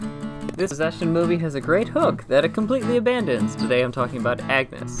This possession movie has a great hook that it completely abandons. Today I'm talking about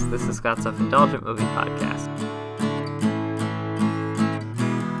Agnes. This is Scott's Self-Indulgent Movie Podcast.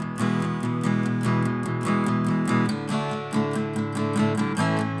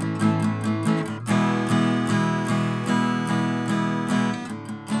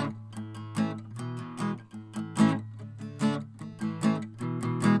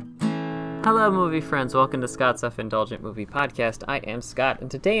 Hello movie friends, welcome to Scott's Self-Indulgent Movie Podcast. I am Scott, and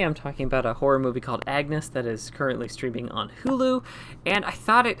today I'm talking about a horror movie called Agnes that is currently streaming on Hulu, and I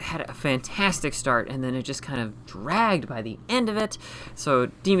thought it had a fantastic start, and then it just kind of dragged by the end of it, so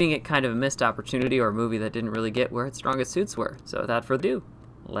deeming it kind of a missed opportunity or a movie that didn't really get where its strongest suits were. So without further ado,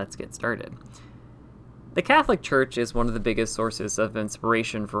 let's get started. The Catholic Church is one of the biggest sources of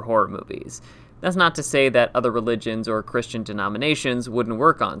inspiration for horror movies. That's not to say that other religions or Christian denominations wouldn't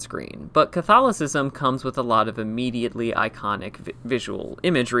work on screen, but Catholicism comes with a lot of immediately iconic visual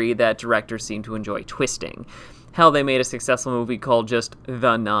imagery that directors seem to enjoy twisting. Hell, they made a successful movie called just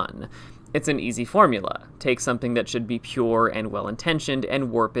The Nun. It's an easy formula. Take something that should be pure and well-intentioned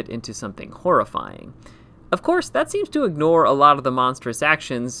and warp it into something horrifying. Of course, that seems to ignore a lot of the monstrous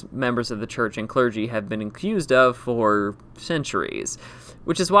actions members of the church and clergy have been accused of for centuries,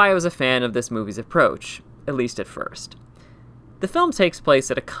 which is why I was a fan of this movie's approach, at least at first. The film takes place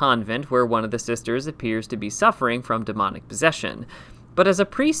at a convent where one of the sisters appears to be suffering from demonic possession, but as a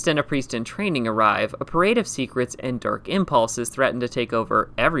priest and a priest in training arrive, a parade of secrets and dark impulses threaten to take over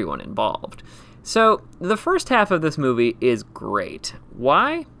everyone involved. So, the first half of this movie is great.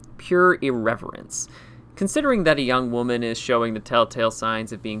 Why? Pure irreverence. Considering that a young woman is showing the telltale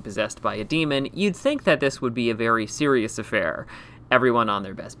signs of being possessed by a demon, you'd think that this would be a very serious affair. Everyone on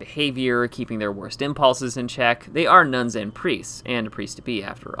their best behavior, keeping their worst impulses in check. They are nuns and priests, and a priest-to-be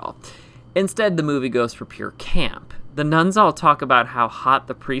after all. Instead, the movie goes for pure camp. The nuns all talk about how hot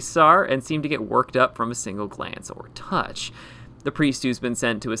the priests are and seem to get worked up from a single glance or touch. The priest who's been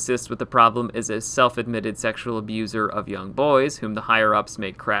sent to assist with the problem is a self-admitted sexual abuser of young boys, whom the higher-ups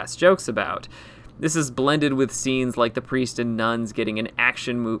make crass jokes about. This is blended with scenes like the priest and nuns getting an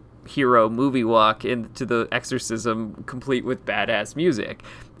action hero movie walk into the exorcism complete with badass music.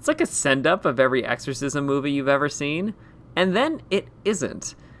 It's like a send-up of every exorcism movie you've ever seen, and then it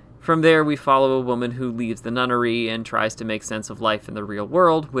isn't. From there, we follow a woman who leaves the nunnery and tries to make sense of life in the real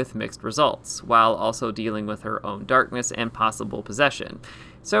world with mixed results, while also dealing with her own darkness and possible possession.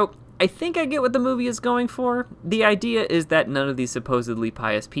 So, I think I get what the movie is going for. The idea is that none of these supposedly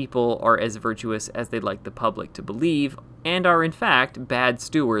pious people are as virtuous as they'd like the public to believe, and are in fact bad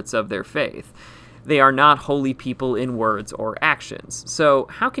stewards of their faith. They are not holy people in words or actions. So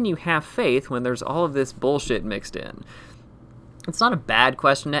how can you have faith when there's all of this bullshit mixed in? It's not a bad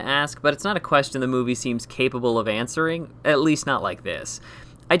question to ask, but it's not a question the movie seems capable of answering, at least not like this.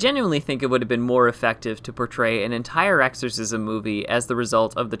 I genuinely think it would have been more effective to portray an entire exorcism movie as the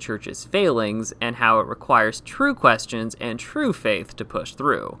result of the church's failings and how it requires true questions and true faith to push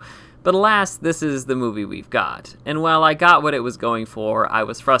through. But alas, this is the movie we've got, and while I got what it was going for, I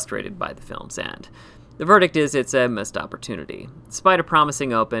was frustrated by the film's end. The verdict is it's a missed opportunity. Despite a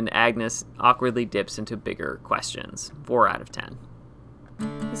promising open, Agnes awkwardly dips into bigger questions. 4 out of 10.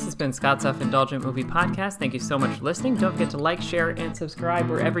 This has been Scott's Self-Indulgent Movie Podcast. Thank you so much for listening. Don't forget to like, share, and subscribe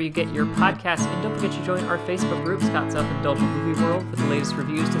wherever you get your podcasts. And don't forget to join our Facebook group, Scott's Self-Indulgent Movie World, for the latest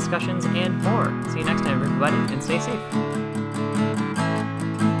reviews, discussions, and more. See you next time, everybody, and stay safe.